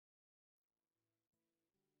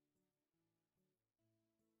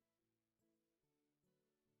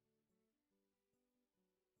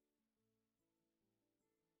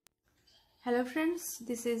Hello friends,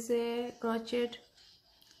 this is a crochet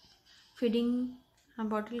feeding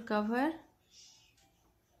bottle cover.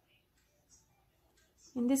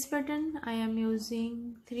 In this pattern I am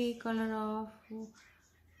using 3 color of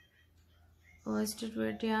worsted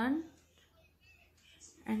weight yarn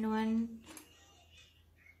and one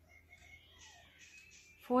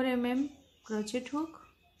 4 mm crochet hook,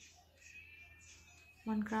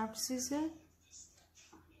 one craft scissor.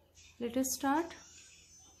 Let us start.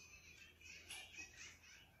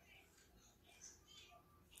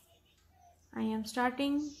 I am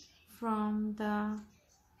starting from the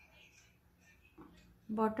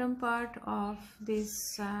bottom part of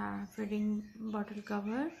this feeding bottle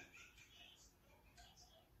cover.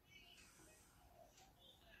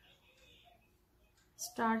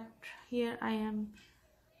 Start here. I am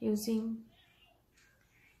using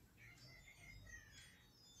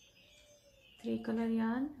 3 color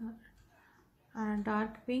yarn,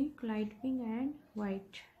 dark pink, light pink and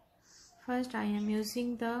white. First I am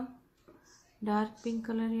using the dark pink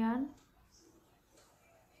color yarn.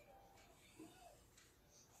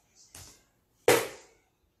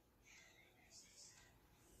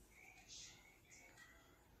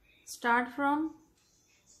 Start from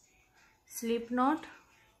slip knot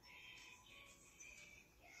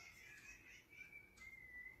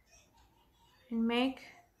and make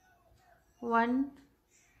 1,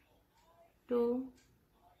 2,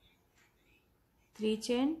 3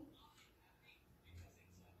 chain.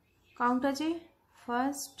 Count as a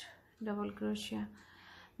first double crochet.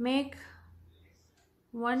 Make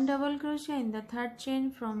 1 double crochet in the 3rd chain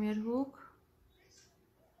from your hook.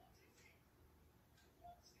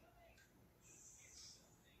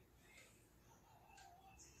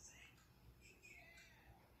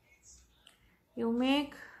 You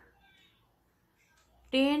make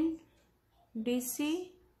 10 DC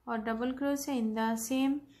or double crochet in the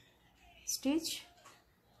same stitch.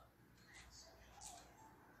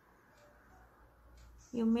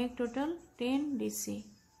 You make total 10 DC.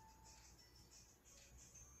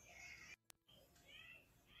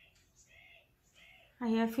 I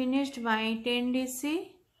have finished my 10 DC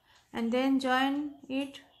and then join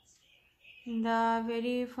it in the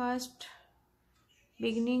very first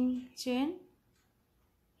beginning chain.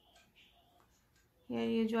 Here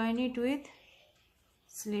you join it with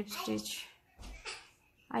slip stitch.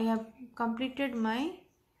 I have completed my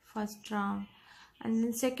first round, and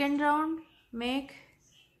then second round make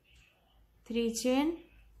 3 chain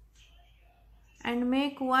and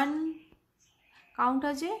make 1 count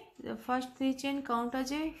as a the first 3 chain count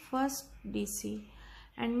as a first DC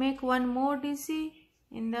and make 1 more DC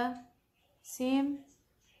in the same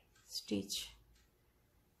stitch.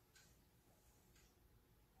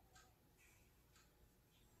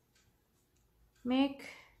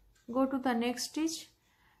 Go to the next stitch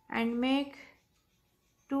and make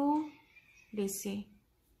 2 DC.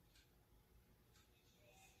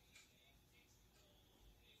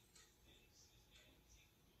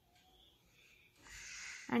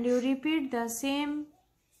 And you repeat the same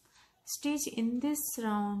stitch in this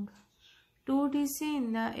round, 2 DC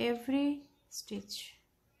in the every stitch.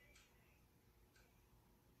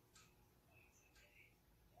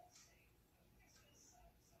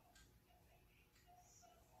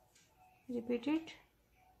 Repeat it.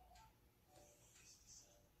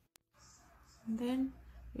 Then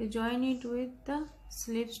you join it with the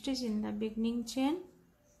slip stitch in the beginning chain,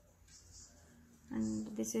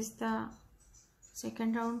 and this is the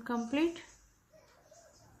second round complete.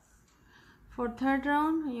 For third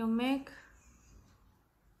round you make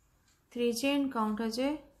 3 chain count as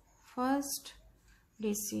a first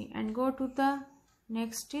DC and go to the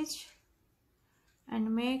next stitch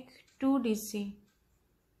and make 2 DC.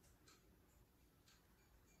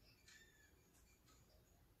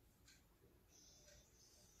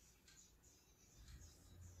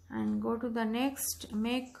 And go to the next,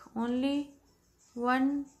 make only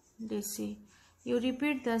 1 DC. You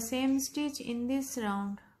repeat the same stitch in this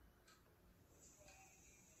round.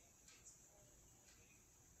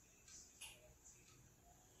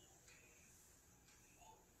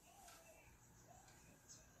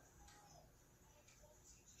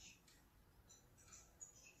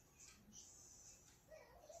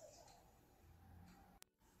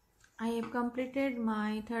 I have completed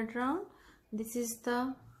my third round. This is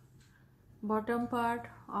the bottom part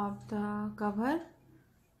of the cover.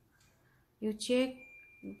 You check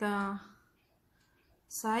the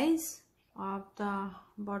size of the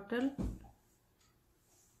bottle,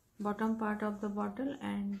 bottom part of the bottle,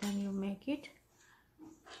 and then you make it.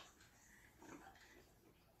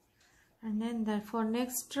 And then for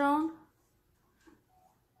next round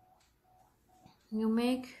you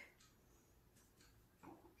make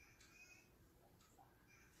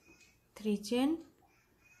 3 chain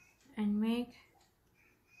and make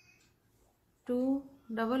 2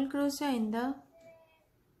 double crochet in the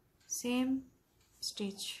same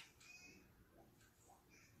stitch,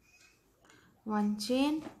 1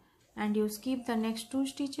 chain, and you skip the next 2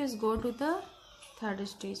 stitches, go to the third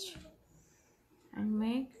stitch and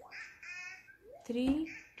make 3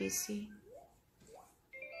 DC.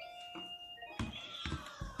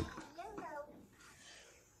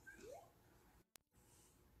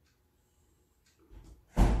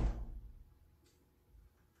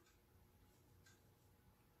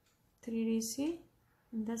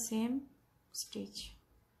 In the same stitch,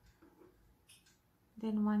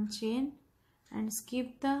 then 1 chain and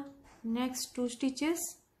skip the next 2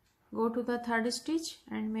 stitches, go to the third stitch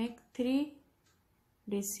and make 3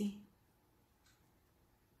 DC.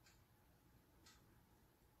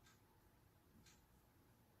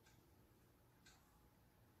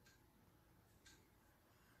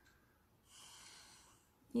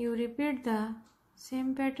 You repeat the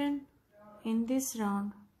same pattern in this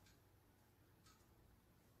round.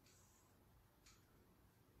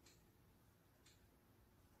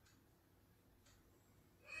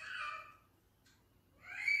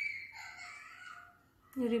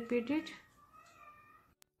 You repeat it.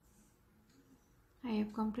 I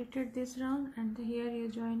have completed this round, and here you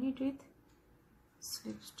join it with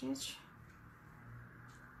slip stitch.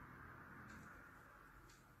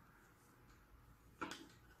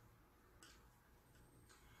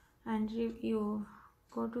 And you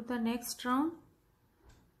go to the next round.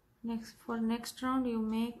 For next round you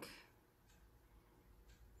make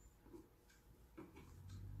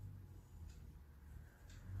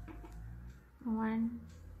 1,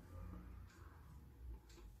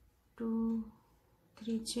 2,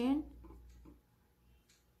 3 chain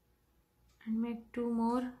and make 2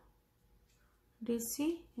 more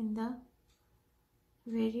DC in the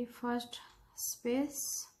very first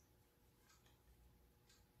space,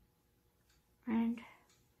 and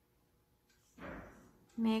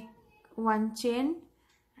make 1 chain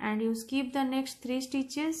and you skip the next 3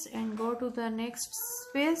 stitches and go to the next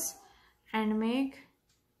space and make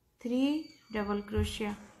 3 double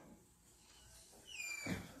crochet.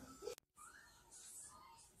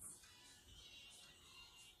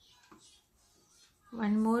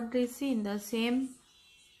 One more DC in the same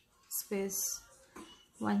space,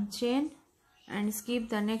 1 chain and skip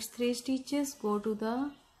the next 3 stitches, go to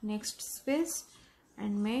the next space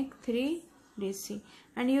and make 3 DC,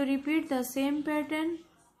 and you repeat the same pattern,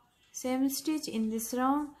 same stitch in this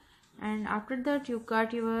round. And after that you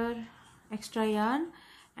cut your extra yarn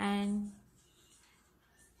and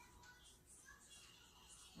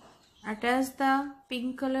attach the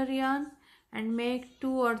pink color yarn and make 2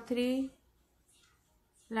 or 3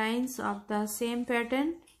 lines of the same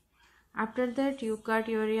pattern. After that you cut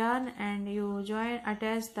your yarn and you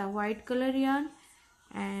attach the white color yarn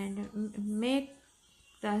and make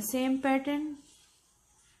the same pattern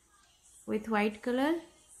with white color,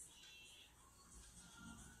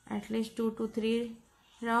 at least 2 to 3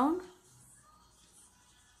 round.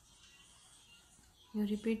 You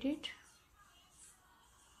repeat it.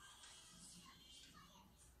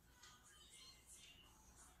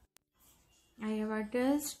 I have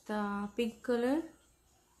attached the pink color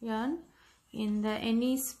yarn in the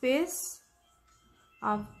any space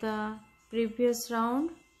of the previous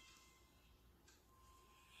round.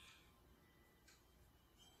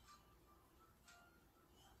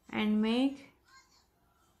 And make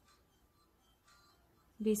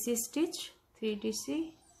DC stitch, 3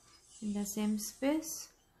 DC in the same space,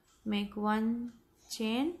 make 1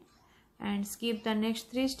 chain and skip the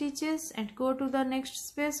next 3 stitches and go to the next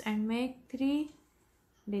space and make 3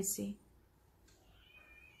 DC.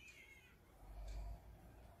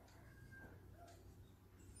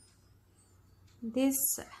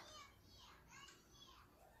 This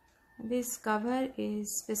cover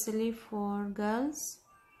is specially for girls.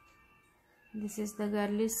 This is the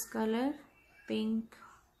girlish color, pink,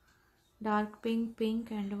 dark pink,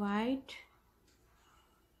 pink and white.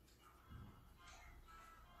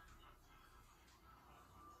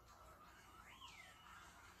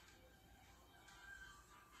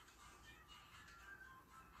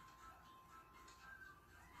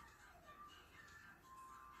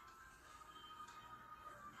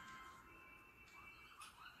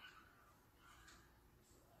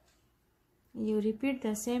 You repeat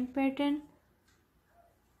the same pattern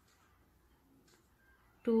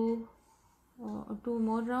two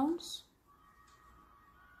more rounds.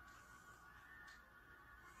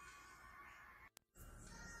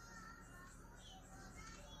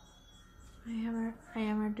 I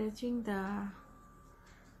am attaching the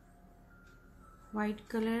white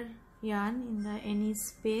color yarn in the any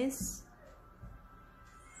space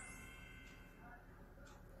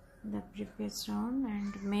the previous round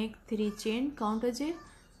and make 3 chain, count as a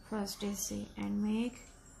first AC and make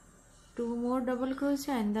 2 more double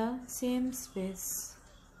crochet in the same space.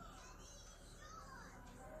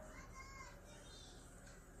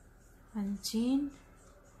 1 chain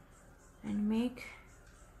and make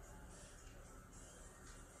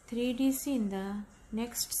 3 DC in the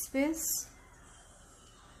next space.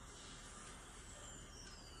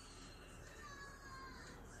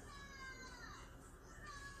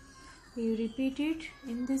 You repeat it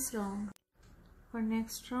in this round. For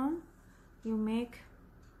next round you make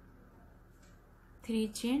 3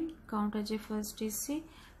 chain, count as a first DC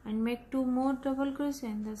and make 2 more double crochet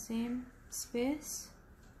in the same space.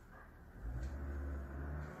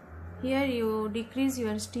 Here you decrease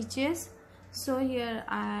your stitches, so here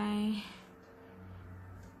I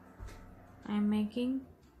am making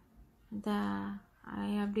I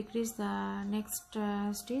have decreased the next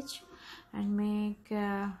stitch and make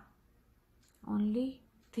only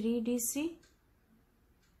 3 DC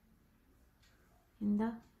in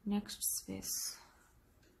the next space.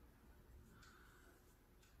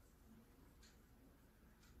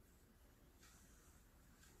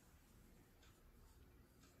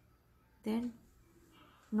 Then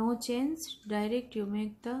no chains, direct you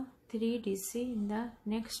make the 3 DC in the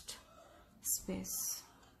next space.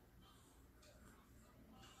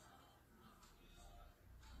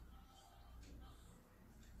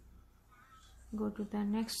 Go to the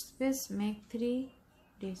next space, make 3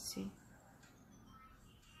 DC.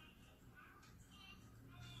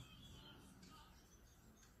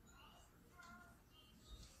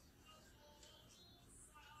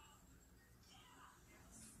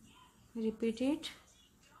 Repeat it.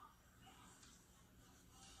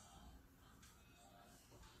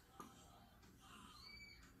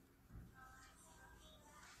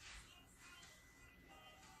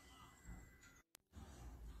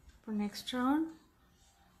 For next round,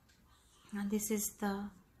 and this is the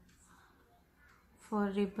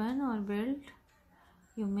for ribbon or belt,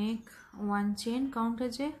 you make 1 chain, count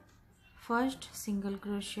as a first single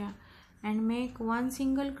crochet and make 1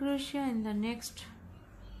 single crochet in the next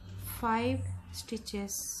 5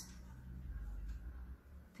 stitches.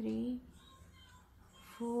 3,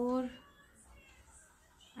 4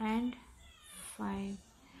 and 5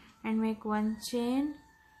 and make 1 chain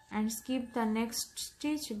and skip the next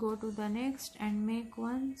stitch, go to the next and make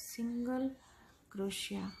 1 single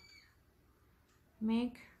crochet.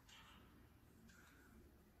 Make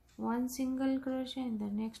 1 single crochet in the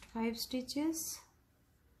next 5 stitches.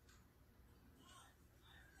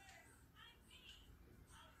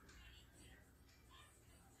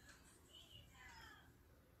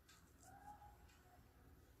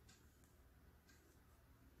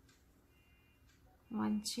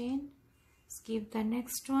 One chain, skip the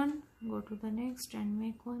next one, go to the next and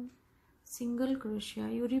make 1 single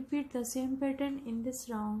crochet. You repeat the same pattern in this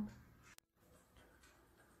round.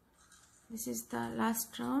 This is the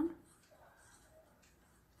last round.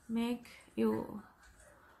 Make the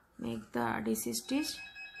DC stitch.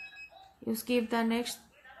 You skip the next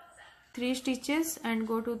 3 stitches and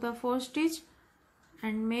go to the 4th stitch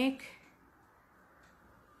and make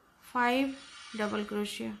 5 double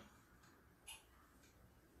crochet.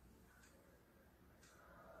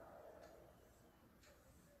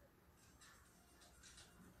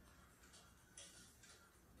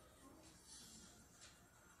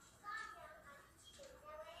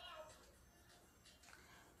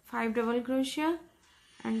 Five double crochet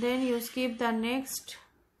and then you skip the next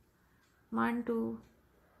 1, 2,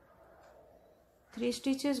 3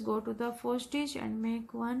 stitches, go to the 4th stitch and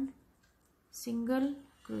make 1 single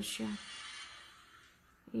crochet.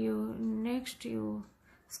 You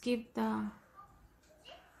skip the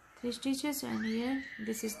 3 stitches and here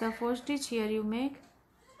this is the 4th stitch. Here you make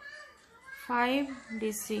 5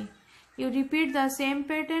 DC. You repeat the same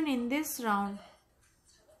pattern in this round.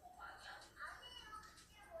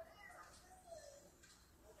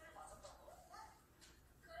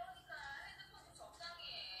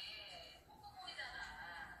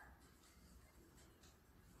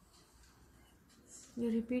 You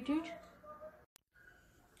repeat it.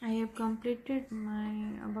 I have completed my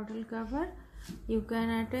bottle cover. You can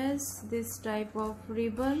attach this type of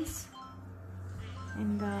ribbons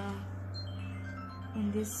in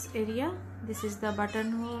this area. This is the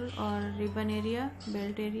buttonhole or ribbon area,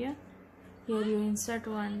 belt area. Here you insert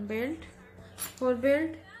 1 belt. For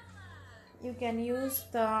belt you can use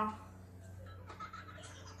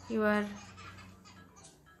your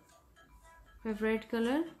favorite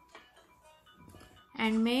color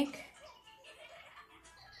and make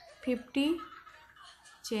 50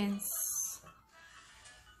 chains.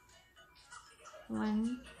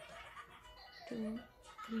 1 2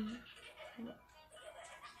 3 4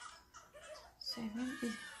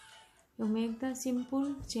 7. You make the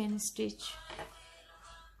simple chain stitch.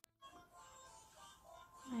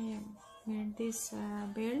 I have made this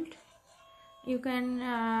belt. You can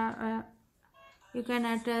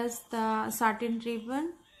attach the satin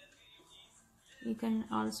ribbon. You can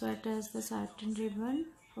also attach the satin ribbon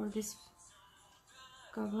for this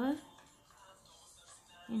cover,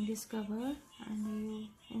 in this cover, and you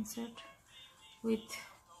insert with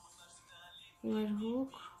your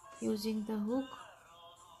hook, using the hook.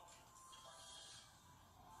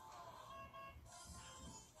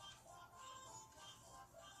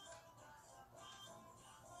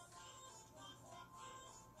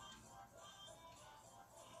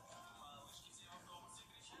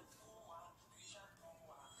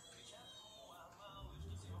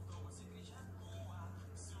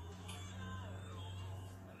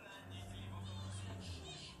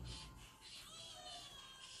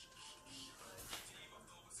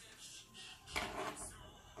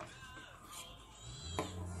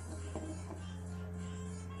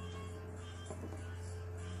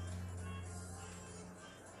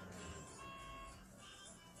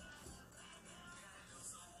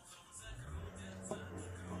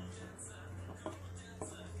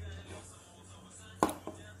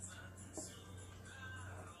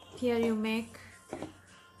 Here you make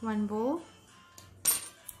one bow.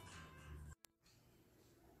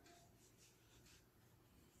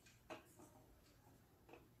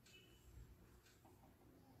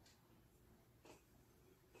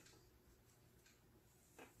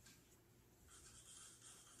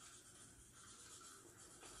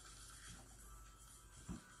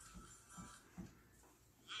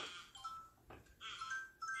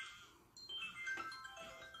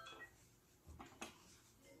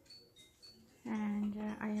 And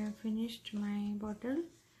I have finished my bottle,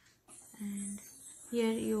 and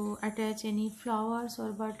here you attach any flowers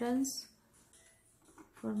or buttons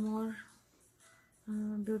for more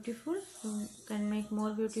beautiful. You can make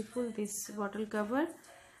more beautiful this bottle cover,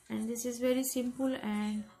 and this is very simple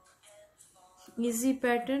and easy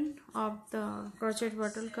pattern of the crochet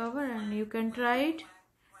bottle cover, and you can try it.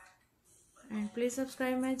 And please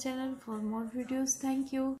subscribe my channel for more videos.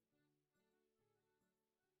 Thank you.